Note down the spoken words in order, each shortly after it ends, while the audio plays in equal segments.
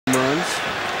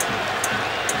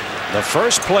The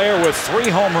first player with 3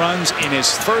 home runs in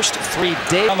his first 3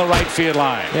 days on the right field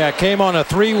line. Yeah, came on a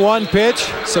 3-1 pitch.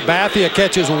 Sabathia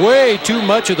catches way too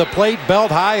much of the plate,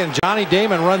 belt high, and Johnny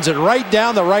Damon runs it right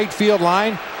down the right field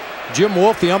line. Jim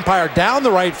Wolf, the umpire down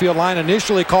the right field line,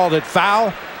 initially called it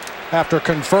foul after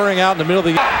conferring out in the middle of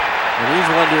the. And he's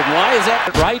wondering why is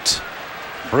that right.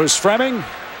 Bruce Fleming,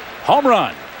 home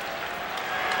run.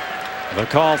 The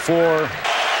call for.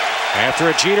 After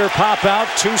a Jeter pop out,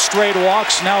 2 straight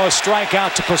walks, now a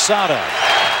strikeout to Posada.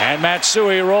 And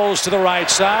Matsui rolls to the right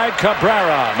side.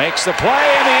 Cabrera makes the play,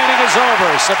 and the inning is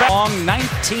over. Long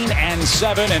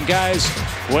 19-7, and guys,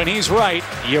 when he's right,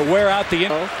 you wear out the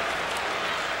inning.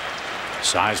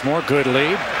 Sizemore, good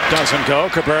lead. Doesn't go.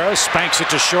 Cabrera spanks it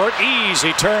to short.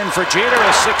 Easy turn for Jeter.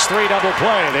 A 6-3 double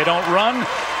play. They don't run.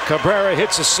 Cabrera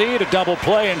hits a seed, a double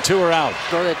play, and 2 are out.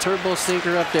 Throw that turbo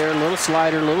sinker up there, a little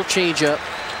slider, a little changeup.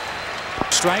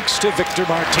 Strikes to Victor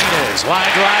Martinez.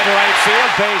 Line drive to right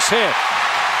field, base hit.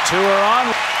 2 are on.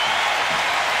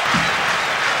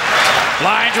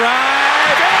 Line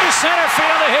drive into center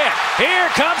field, a hit. Here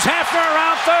comes Hefner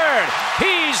around third.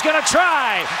 He's going to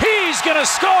try. He's going to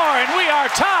score, and we are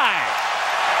tied.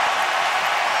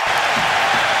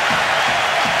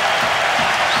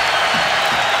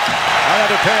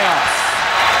 Another payoff.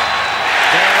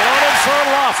 They're loaded for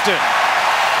Lofton.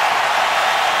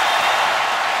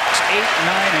 8-9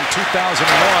 in 2001.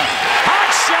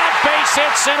 Hot shot, base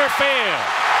hit, center field.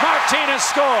 Martinez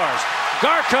scores.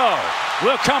 Garco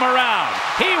will come around.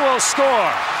 He will score.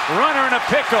 Runner in a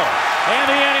pickle. And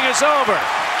the inning is over.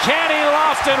 Kenny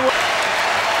Lofton.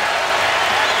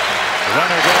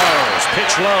 Runner goes.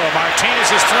 Pitch low.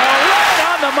 Martinez is thrown right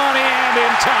on the money and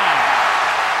in time.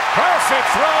 Perfect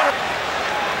throw.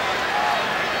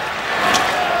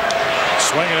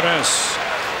 Swing and a miss.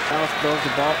 South throws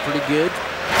the ball pretty good.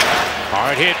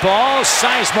 Hard hit ball.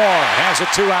 Sizemore has a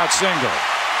 2-out single.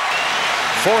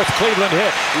 4th Cleveland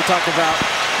hit. We talk about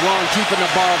Long keeping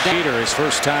the ball down. Peter, his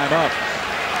first time up.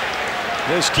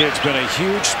 This kid's been a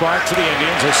huge spark for the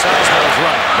Indians as Sizemore's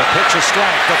right. The pitch a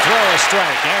strike, the throw a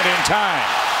strike, and in time.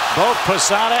 Both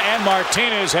Posada and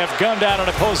Martinez have gunned down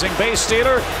an opposing base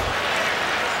stealer.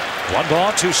 1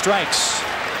 ball, 2 strikes.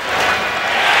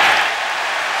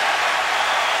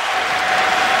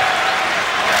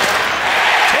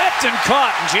 And caught,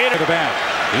 and Jeter to the bat.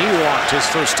 He walked his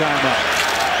first time up.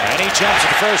 And he jumps at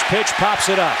the first pitch, pops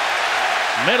it up.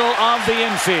 Middle of the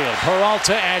infield.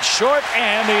 Peralta at short,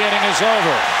 and the inning is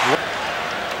over.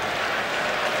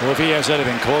 Well, if he has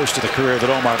anything close to the career that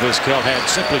Omar Vizquel had,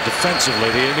 simply defensively,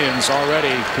 the Indians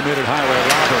already committed highway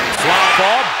robbery. Fly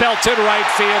ball, belted right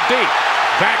field deep.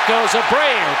 Back goes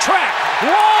Abreu. Track.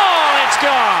 Wall, it's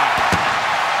gone.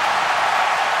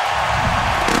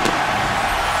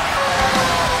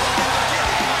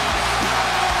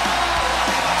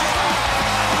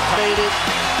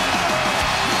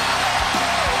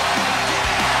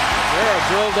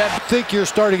 I think your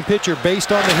starting pitcher,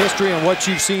 based on the history and what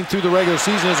you've seen through the regular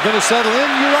season, is going to settle in.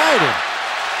 You ride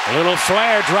him. A little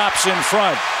flare drops in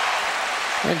front.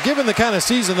 And given the kind of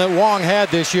season that Wong had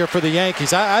this year for the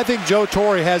Yankees, I think Joe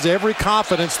Torre has every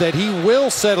confidence that he will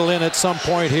settle in at some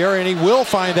point here, and he will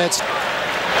find that.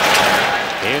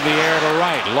 In the air to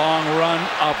right. Long run,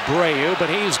 Abreu, but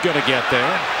he's going to get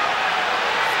there.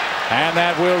 And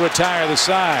that will retire the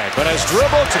side. But as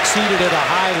dribble succeeded at a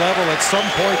high level at some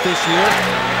point this year,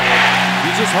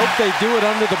 you just hope they do it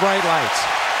under the bright lights.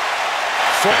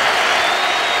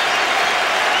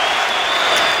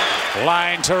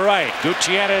 Line to right.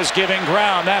 Gutierrez giving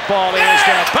ground. That ball is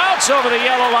going to bounce over the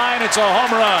yellow line. It's a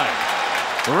home run.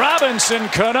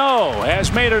 Robinson Cano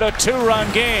has made it a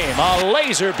 2-run game. A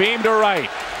laser beam to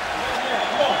right.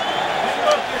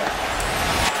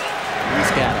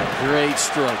 He's got a great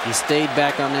stroke. He stayed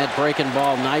back on that breaking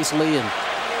ball nicely, and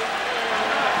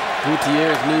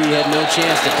Gutierrez knew he had no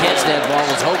chance to catch that ball.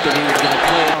 Was hoping he was going to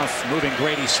play off. Moving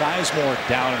Grady Sizemore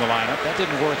down in the lineup. That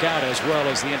didn't work out as well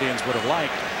as the Indians would have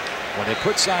liked. When they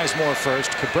put Sizemore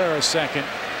first, Cabrera second,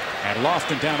 and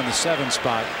Lofton down in the 7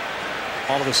 spot,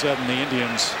 all of a sudden the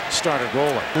Indians started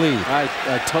rolling. I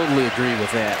totally agree with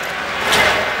that.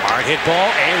 Hard hit ball.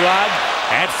 A-Rod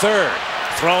at third.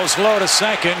 Throws low to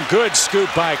second. Good scoop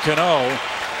by Cano.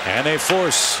 And they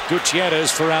force Gutierrez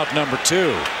for out number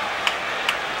 2.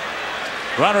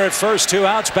 Runner at first, 2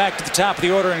 outs. Back to the top of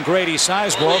the order in Grady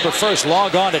Sizemore. But first,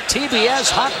 log on to TBS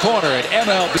Hot Corner at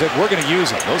MLB. We're going to use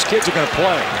them. Those kids are going to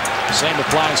play. The same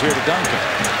applies here to Duncan.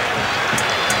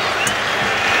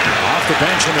 Off the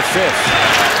bench in the 5th.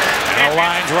 And a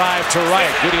line drive to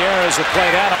right. Gutierrez will play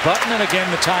that. Button, and again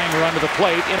the tying run to the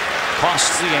plate.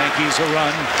 costs the Yankees a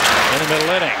run in the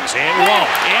middle innings. It won't.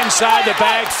 Inside the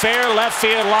bag, fair left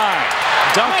field line.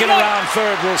 Duncan around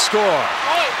third will score.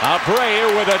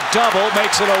 Abreu with a double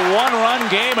makes it a one-run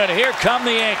game, and here come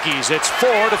the Yankees. It's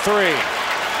 4-3.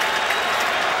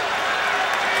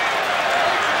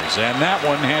 And that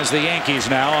one has the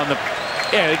Yankees now on the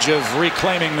edge of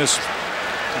reclaiming this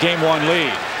Game 1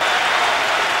 lead.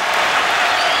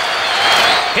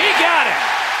 He got it.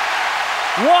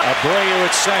 What? Abreu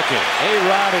at second.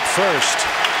 A-Rod at first.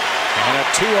 And a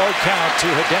 2-0 count to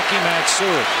Hideki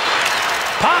Matsui.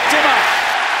 Popped him up.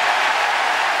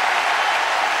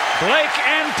 Blake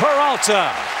and Peralta.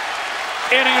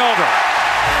 Inning over.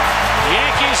 The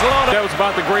Yankees loaded. That was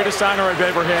about the greatest honor I've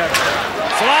ever had.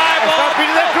 Fly ball.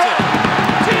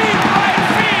 Deep right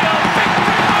field.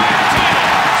 Victor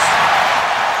Martinez.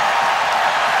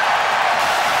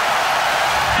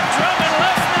 Drummond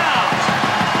left now.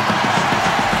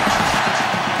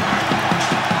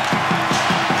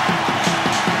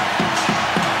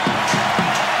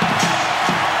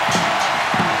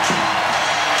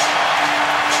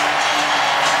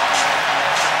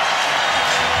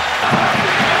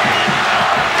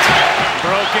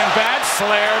 Broken bat,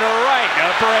 flare to right.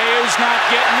 Abreu's not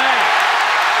getting that.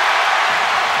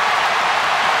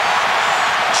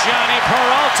 Johnny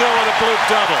Peralta with a bloop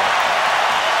double.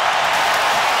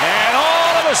 And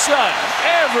all of a sudden,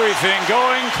 everything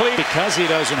going clean. Because he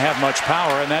doesn't have much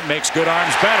power, and that makes good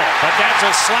arms better. But that's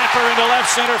a slapper into left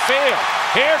center field.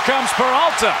 Here comes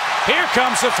Peralta. Here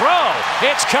comes the throw.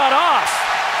 It's cut off.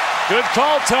 Good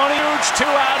call, Tony. Huge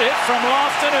two-out hit from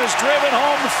Lofton has driven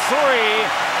home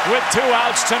 3 with 2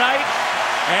 outs tonight.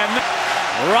 And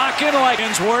rockin'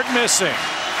 Lions weren't missing.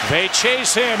 They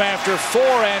chase him after 4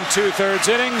 2/3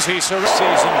 innings. He surrounds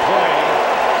season play.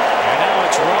 And now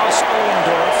it's Ross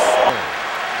Ohlendorf.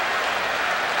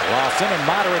 Lofton a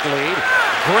moderate lead.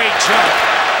 Great jump.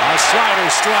 A slider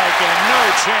strike and no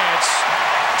chance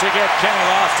to get Kenny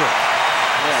Lofton.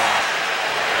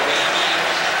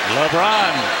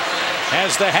 LeBron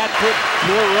has the hat put.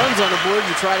 More runs on the board,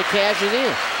 you try to cash it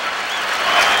in.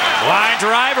 Line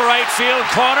drive, right field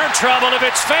corner. Trouble if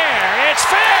it's fair. It's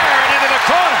fair and into the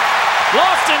corner.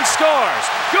 Lofton scores.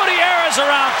 Gutierrez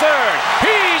around third.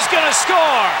 He's going to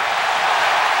score.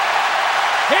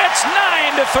 It's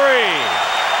 9-3.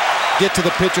 Get to the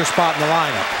pitcher spot in the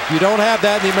lineup. You don't have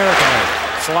that in the American League.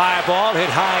 Fly ball hit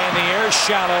high in the air.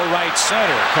 Shallow right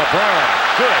center. Cabrera.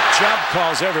 Good jump.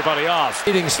 Calls everybody off.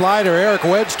 Hitting slider. Eric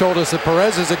Wedge told us that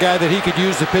Perez is a guy that he could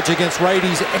use to pitch against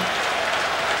righties.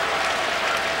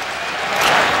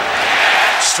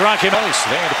 Struck him.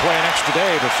 They had to play an extra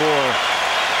day before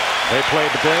they played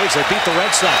the Braves. They beat the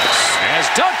Red Sox as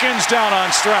Duncan's down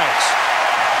on strikes.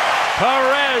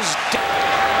 Perez.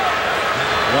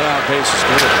 One out, base is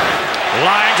good.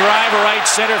 Line drive, right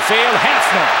center field.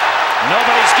 Hafner.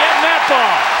 Nobody's getting that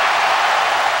ball.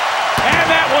 And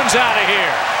that one's out of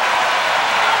here.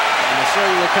 And to show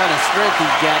you what kind of strength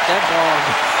he's got, that ball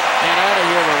got out of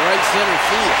here to right center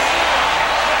field.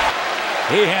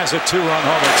 He has a 2-run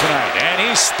homer tonight, and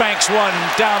he spanks one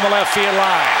down the left field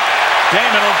line.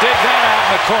 Damon will dig that out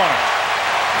in the corner.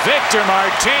 Victor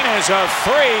Martinez a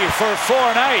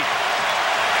 3-for-4 night.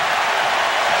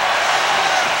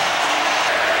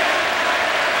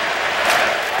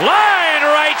 Line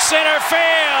right center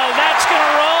field. That's going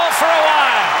to roll for a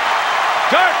while.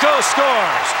 Garco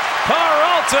scores.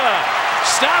 Peralta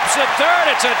stops at third.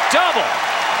 It's a double.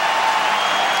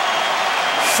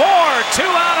 4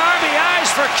 2-out RBIs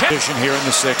for Kevin. Here in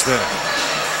the 6th inning.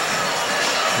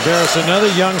 There's another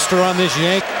youngster on this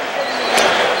Yankee.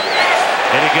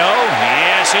 Did he go?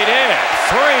 Yes, he did.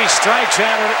 3 strikes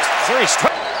out of it. 3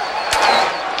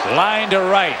 strikes. Line to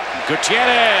right.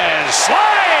 Gutierrez.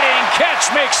 Sliding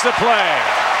catch makes the play.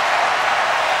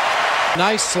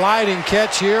 Nice sliding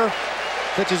catch here.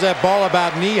 Pitches that ball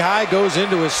about knee high. Goes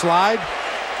into his slide.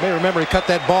 You may remember he cut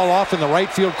that ball off in the right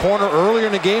field corner earlier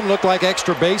in the game. Looked like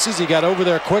extra bases. He got over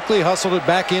there quickly, hustled it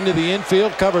back into the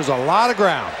infield. Covers a lot of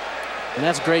ground. And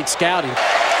that's great scouting.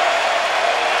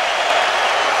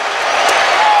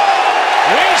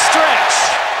 We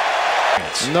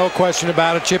stretch. No question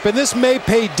about it, Chip. And this may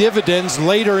pay dividends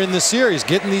later in the series,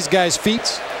 getting these guys'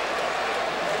 feet.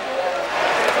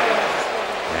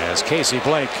 As Casey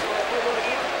Blake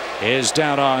is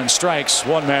down on strikes,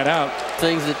 1 man out.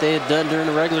 Things that they had done during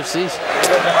the regular season.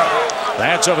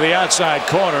 That's over the outside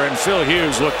corner, and Phil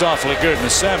Hughes looked awfully good in the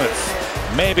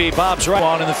 7th. Maybe Bob's right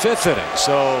on in the 5th inning.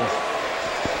 So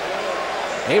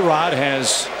A-Rod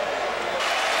has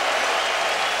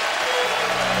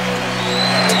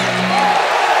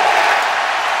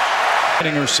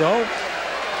inning or so.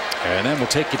 And then we'll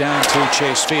take you down to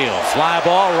Chase Field. Fly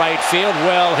ball, right field,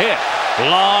 well hit.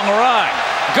 Long run.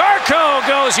 Garco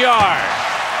goes yard.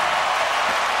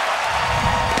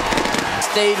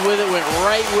 Stayed with it, went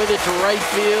right with it to right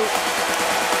field.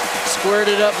 Squared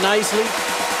it up nicely.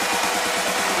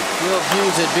 Will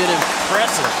Hughes had been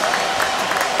impressive.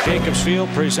 Jacobs Field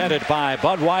presented by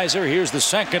Budweiser. Here's the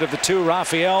second of the two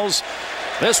Raphaels.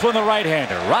 This one the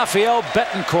right-hander, Rafael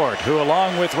Betancourt, who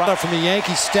along with from the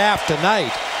Yankee staff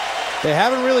tonight. They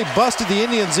haven't really busted the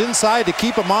Indians inside to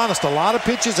keep them honest. A lot of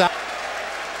pitches out.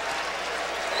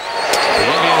 The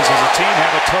Indians as a team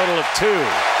have a total of 2.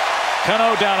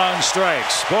 Cano down on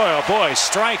strikes. Boy, oh boy,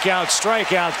 strikeout,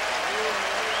 strikeout.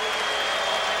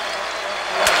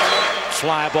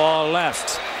 Fly ball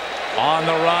left. On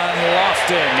the run,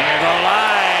 Lofton near the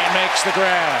line makes the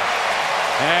grab.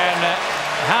 And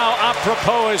how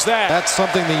apropos is that? That's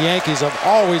something the Yankees have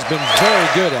always been very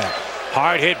good at.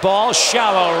 Hard hit ball,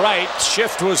 shallow right.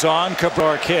 Shift was on.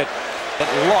 Cabrera hit. It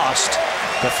lost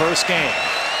the first game.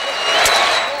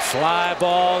 Fly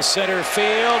ball center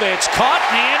field. It's caught.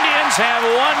 And the Indians have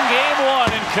won game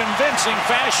 1 in convincing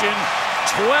fashion.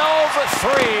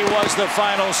 12-3 was the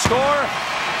final score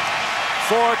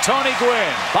for Tony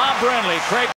Gwynn, Bob Brenly, Craig